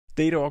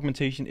Data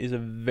augmentation is a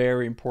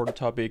very important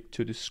topic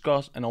to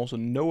discuss and also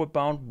know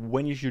about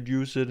when you should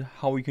use it,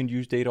 how you can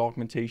use data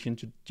augmentation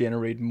to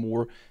generate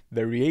more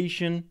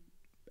variation,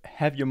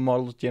 have your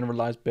models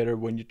generalize better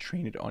when you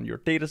train it on your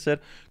dataset.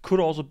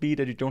 Could also be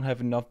that you don't have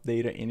enough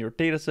data in your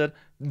dataset,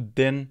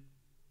 then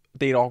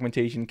data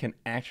augmentation can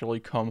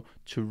actually come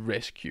to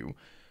rescue.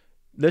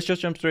 Let's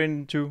just jump straight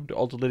into the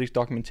Ultralytics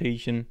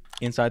documentation.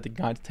 Inside the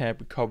guides tab,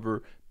 we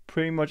cover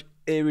pretty much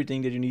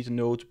everything that you need to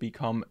know to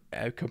become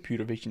a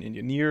computer vision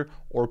engineer,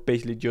 or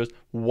basically just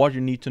what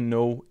you need to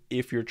know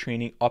if you're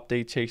training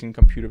updates and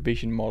computer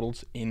vision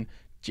models in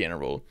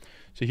general.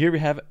 So here we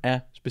have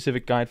a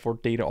specific guide for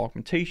data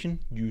augmentation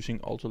using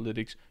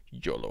Ultralytics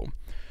YOLO.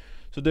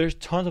 So there's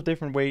tons of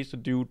different ways to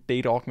do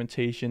data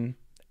augmentation.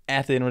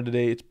 At the end of the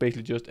day, it's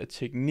basically just a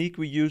technique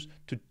we use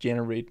to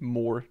generate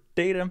more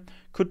data.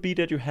 Could be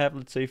that you have,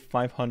 let's say,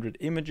 500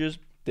 images,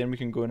 then we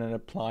can go in and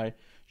apply.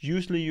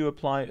 Usually you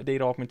apply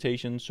data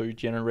augmentation, so you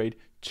generate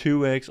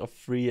 2x or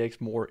 3x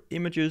more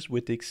images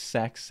with the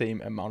exact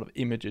same amount of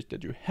images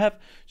that you have.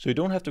 So you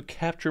don't have to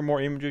capture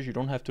more images, you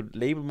don't have to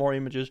label more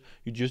images,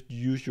 you just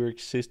use your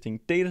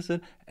existing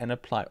dataset and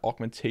apply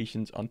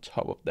augmentations on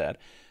top of that.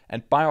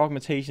 And by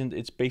augmentation,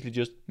 it's basically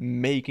just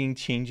making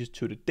changes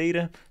to the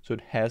data so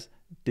it has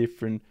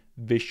different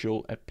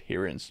visual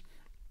appearance.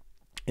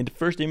 In the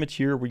first image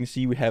here, we can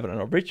see we have an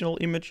original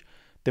image,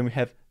 then we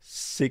have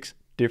 6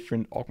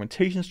 different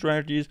augmentation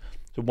strategies.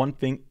 So one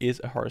thing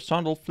is a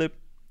horizontal flip.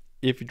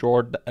 If you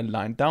draw a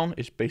line down,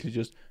 it's basically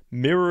just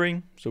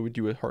mirroring. So we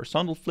do a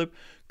horizontal flip.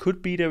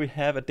 Could be that we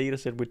have a data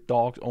set with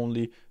dogs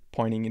only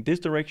pointing in this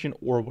direction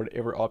or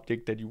whatever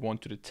object that you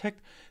want to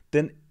detect.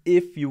 Then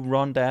if you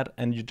run that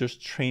and you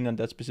just train on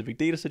that specific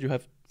data set, you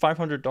have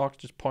 500 dogs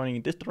just pointing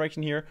in this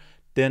direction here.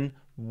 Then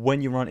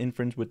when you run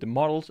inference with the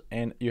models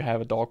and you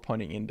have a dog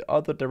pointing in the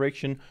other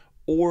direction,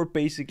 or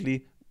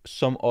basically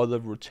some other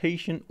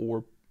rotation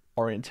or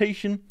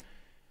orientation,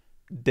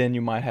 then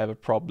you might have a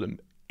problem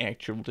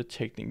actually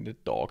detecting the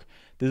dog.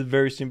 This is a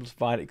very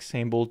simplified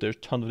example. There's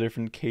tons of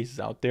different cases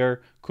out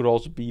there. Could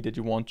also be that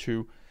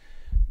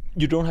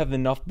you don't have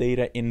enough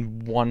data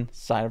in one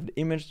side of the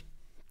image,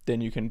 then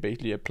you can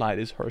basically apply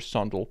this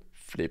horizontal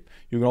flip.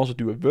 You can also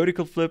do a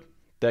vertical flip.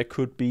 That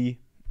could be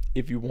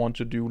if you want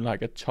to do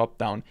like a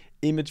top-down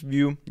image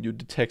view, you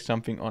detect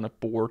something on a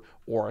board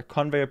or a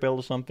conveyor belt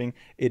or something,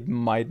 it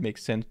might make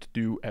sense to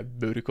do a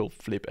vertical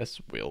flip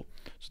as well.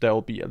 So that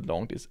will be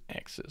along this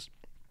axis.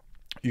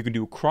 You can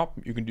do a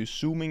crop, you can do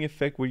zooming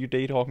effect with your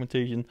data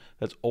augmentation.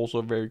 That's also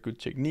a very good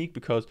technique,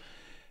 because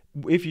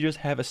if you just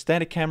have a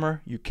static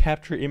camera, you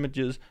capture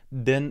images,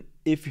 then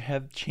if you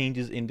have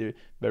changes in the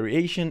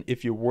variation,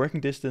 if your working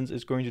distance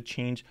is going to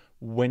change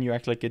when you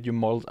actually get your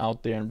models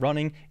out there and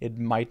running, it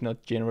might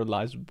not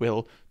generalize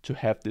well to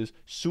have this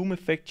zoom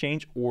effect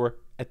change or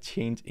a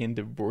change in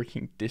the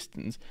working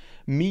distance.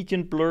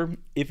 Median blur,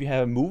 if you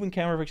have a moving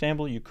camera, for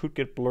example, you could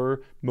get blur,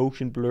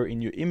 motion blur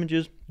in your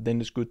images. Then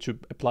it's good to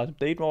apply some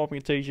data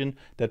augmentation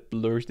that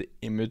blurs the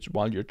image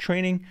while you're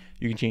training.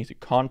 You can change the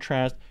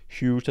contrast,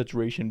 hue,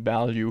 saturation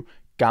value,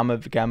 gamma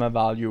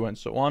value, and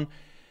so on.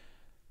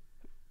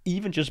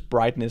 Even just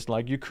brightness,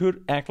 like you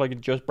could act like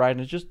it's just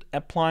brightness, just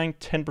applying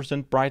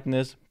 10%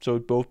 brightness so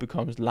it both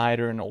becomes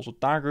lighter and also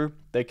darker.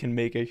 That can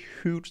make a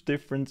huge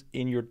difference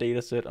in your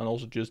data set and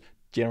also just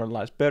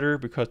generalize better,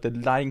 because the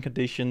lighting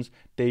conditions,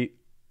 they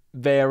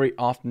very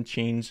often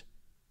change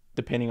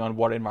depending on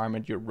what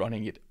environment you're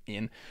running it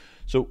in.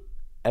 So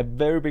a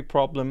very big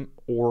problem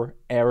or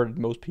error that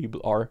most people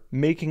are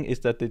making is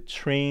that they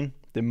train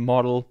the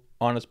model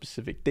on a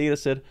specific data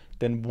set,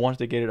 then once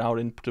they get it out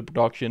into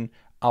production,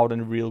 out in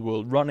the real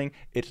world running,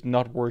 it's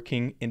not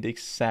working in the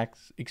exact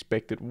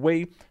expected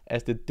way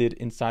as they did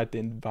inside the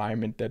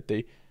environment that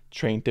they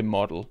trained the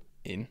model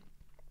in.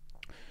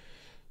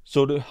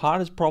 So the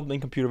hardest problem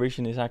in computer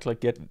vision is actually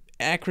get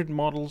accurate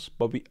models,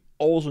 but we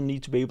also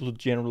need to be able to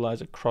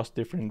generalize across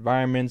different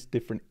environments,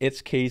 different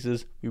edge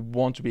cases. We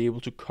want to be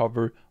able to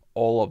cover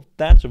all of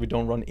that so we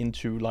don't run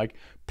into like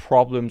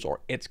problems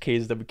or edge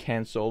cases that we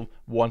can't solve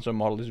once our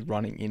model is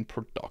running in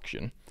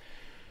production.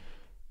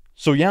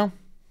 So yeah,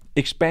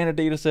 expand a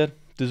data set.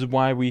 This is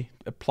why we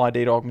apply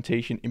data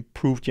augmentation,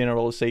 improve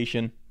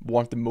generalization.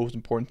 One of the most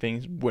important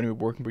things when we're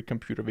working with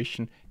computer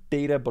vision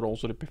data, but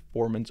also the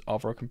performance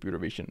of our computer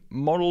vision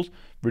models.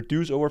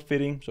 Reduce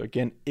overfitting. So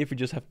again, if we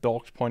just have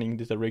dogs pointing in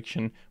this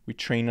direction, we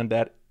train on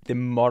that, the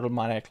model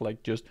might act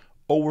like just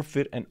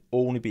overfit and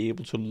only be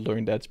able to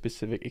learn that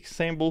specific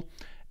example,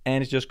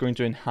 and it's just going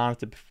to enhance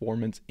the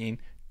performance in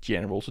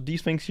general. So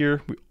these things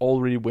here, we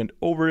already went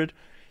over it.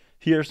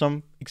 Here are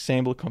some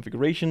example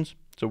configurations.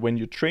 So when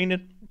you train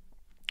it,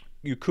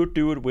 you could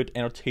do it with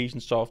annotation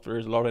software.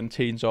 There's a lot of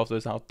annotation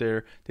softwares out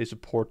there. They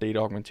support data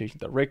augmentation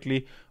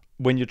directly.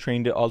 When you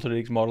train the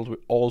Ultralytics models, we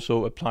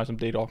also apply some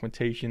data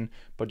augmentation,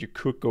 but you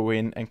could go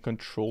in and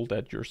control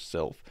that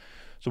yourself.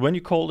 So when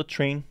you call the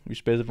train, you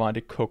specify the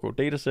Coco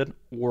dataset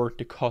or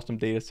the custom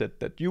dataset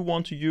that you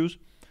want to use.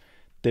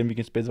 Then we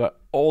can specify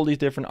all these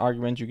different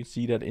arguments. You can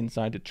see that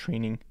inside the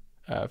training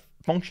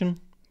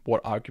function,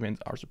 what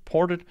arguments are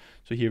supported.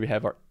 So here we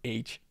have our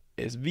age,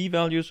 SV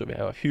values. So we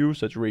have a hue,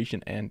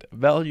 saturation, and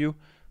value.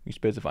 We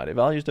specify the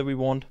values that we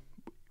want.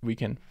 We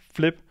can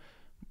flip.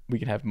 We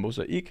can have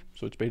mosaic.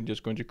 So it's basically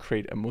just going to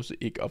create a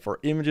mosaic of our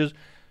images.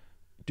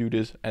 Do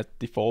this as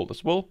default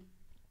as well.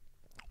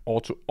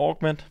 Auto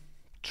augment,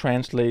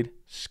 translate,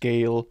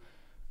 scale,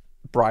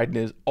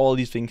 brightness, all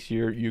these things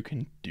here you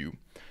can do.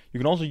 You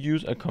can also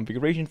use a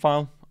configuration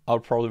file. I'll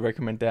probably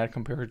recommend that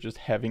compared to just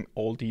having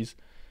all these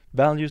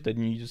values that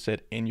you need to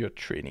set in your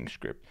training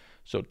script.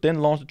 So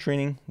then launch the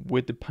training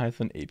with the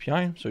Python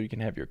API. So you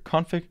can have your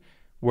config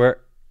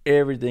where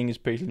everything is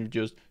basically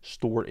just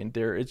stored in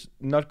there. It's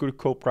not good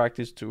code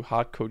practice to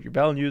hard code your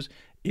values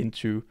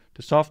into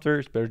the software.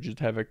 It's better just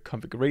have a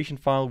configuration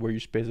file where you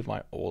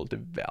specify all the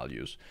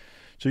values.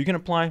 So you can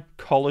apply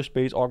color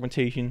space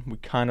augmentation. We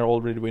kind of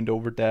already went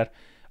over that.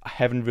 I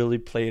haven't really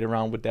played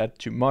around with that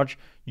too much.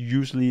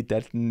 Usually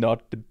that's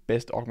not the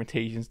best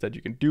augmentations that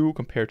you can do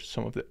compared to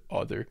some of the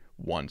other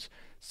ones.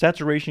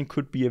 Saturation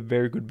could be a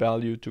very good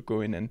value to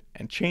go in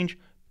and change.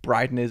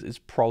 Brightness is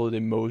probably the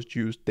most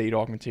used data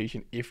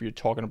augmentation if you're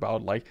talking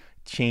about like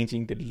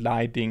changing the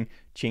lighting,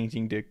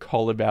 changing the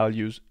color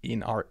values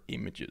in our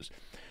images.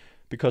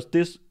 Because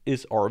this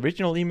is our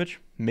original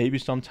image, maybe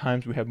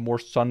sometimes we have more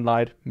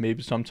sunlight,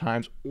 maybe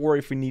sometimes, or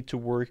if we need to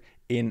work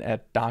in a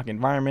dark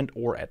environment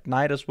or at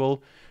night as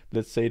well.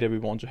 Let's say that we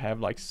want to have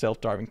like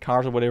self-driving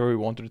cars or whatever, we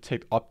want to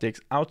detect objects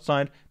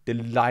outside, the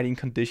lighting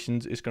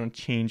conditions is going to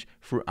change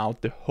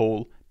throughout the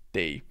whole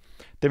day.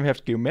 Then we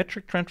have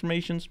geometric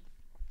transformations.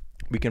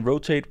 We can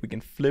rotate, we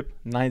can flip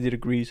 90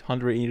 degrees,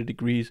 180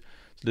 degrees.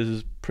 So this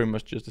is pretty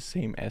much just the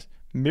same as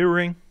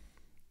mirroring.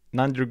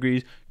 90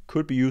 degrees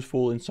could be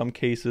useful in some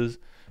cases,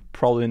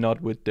 probably not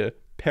with the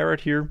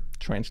parrot here.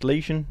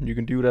 Translation, you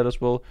can do that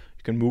as well.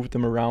 You can move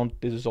them around.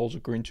 This is also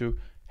going to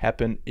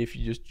happen if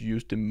you just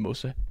use the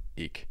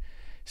mosaic.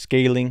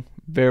 Scaling,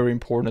 very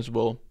important as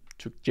well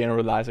to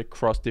generalize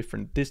across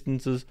different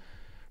distances,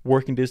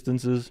 working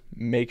distances.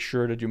 Make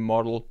sure that your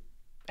model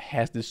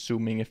has this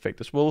zooming effect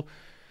as well.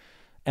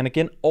 And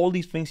again, all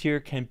these things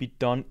here can be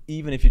done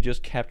even if you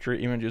just capture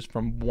images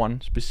from one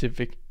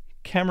specific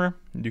camera.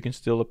 You can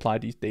still apply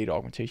these data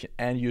augmentation,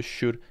 and you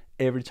should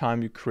every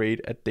time you create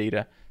a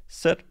data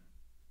set.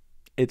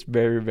 It's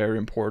very, very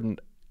important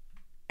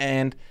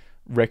and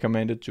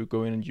recommended to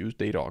go in and use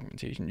data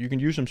augmentation. You can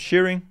use some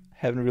shearing.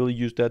 Haven't really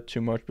used that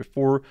too much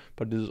before,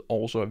 but this is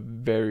also a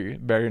very,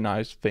 very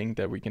nice thing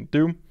that we can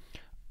do.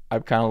 I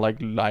kind of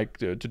like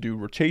to do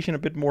rotation a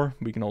bit more.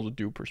 We can also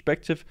do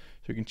perspective,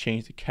 so you can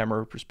change the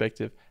camera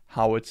perspective,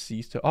 how it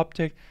sees the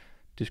object.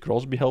 This could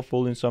also be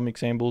helpful in some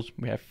examples.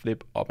 We have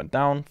flip up and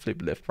down,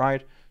 flip left,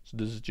 right. So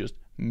this is just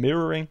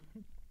mirroring.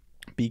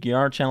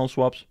 BGR channel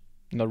swaps,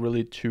 not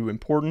really too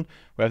important.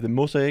 We have the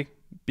mosaic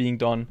being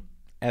done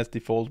as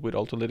default with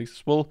Ultralytics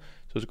as well.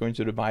 So it's going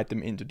to divide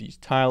them into these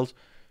tiles,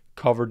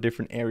 cover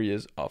different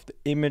areas of the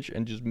image,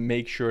 and just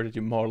make sure that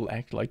your model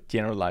actually like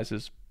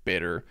generalizes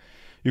better.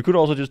 You could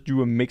also just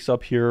do a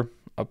mix-up here.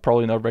 I'd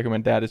probably not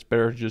recommend that. It's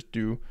better to just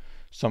do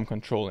some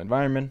control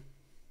environment.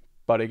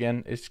 But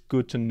again, it's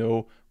good to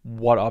know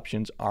what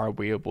options are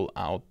available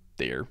out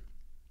there.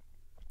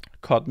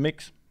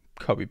 CutMix,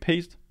 copy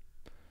paste.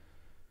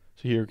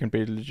 So here you can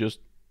basically just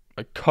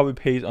like copy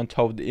paste on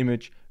top of the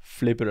image,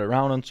 flip it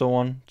around and so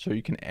on. So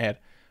you can add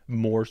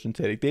more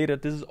synthetic data.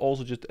 This is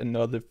also just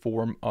another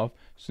form of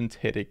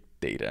synthetic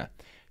data.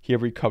 Here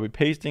we're copy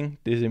pasting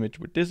this image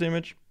with this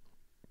image.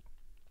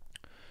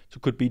 So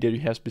it could be that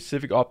you have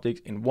specific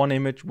objects in one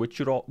image, which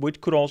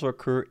could also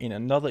occur in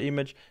another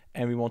image,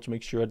 and we want to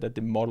make sure that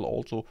the model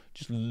also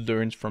just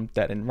learns from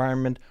that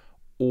environment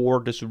or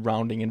the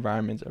surrounding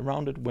environments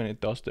around it when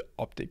it does the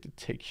object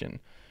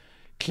detection.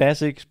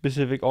 Classic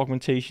specific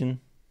augmentation,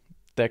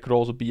 that could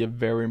also be a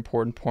very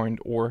important point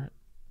or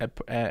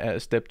a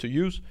step to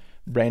use.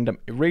 Random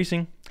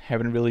erasing,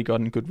 haven't really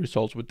gotten good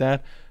results with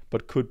that,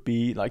 but could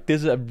be like,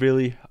 this is a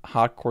really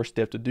hardcore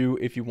step to do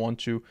if you want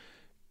to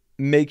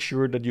make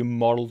sure that your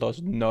model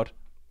does not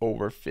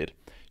overfit.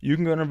 You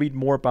can go and read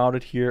more about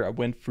it here. I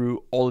went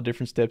through all the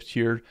different steps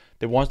here.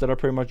 The ones that I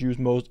pretty much use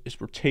most is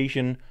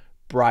rotation,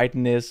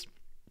 brightness,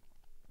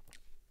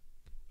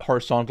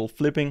 horizontal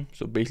flipping,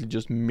 so basically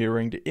just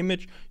mirroring the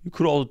image. You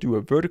could also do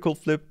a vertical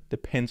flip,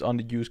 depends on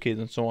the use case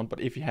and so on, but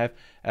if you have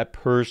a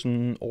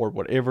person or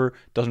whatever,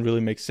 it doesn't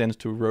really make sense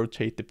to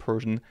rotate the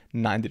person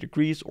 90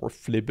 degrees or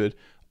flip it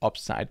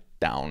upside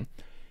down.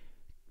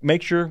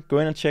 Make sure, go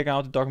in and check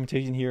out the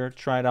documentation here,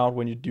 try it out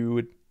when you do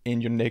it in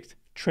your next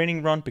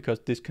training run, because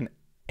this can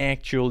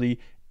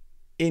actually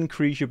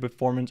increase your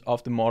performance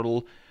of the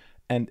model,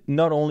 and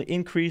not only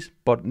increase,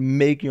 but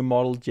make your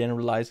model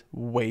generalize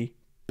way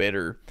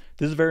better.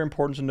 This is very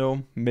important to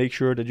know. Make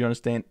sure that you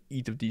understand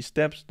each of these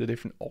steps, the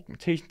different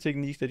augmentation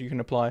techniques that you can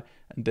apply,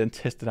 and then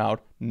test it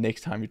out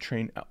next time you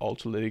train an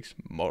Ultralytics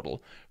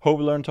model. Hope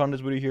you learned a ton in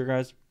this video here,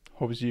 guys.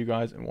 Hope to see you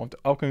guys in one of the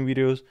upcoming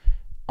videos.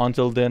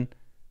 Until then,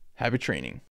 happy training.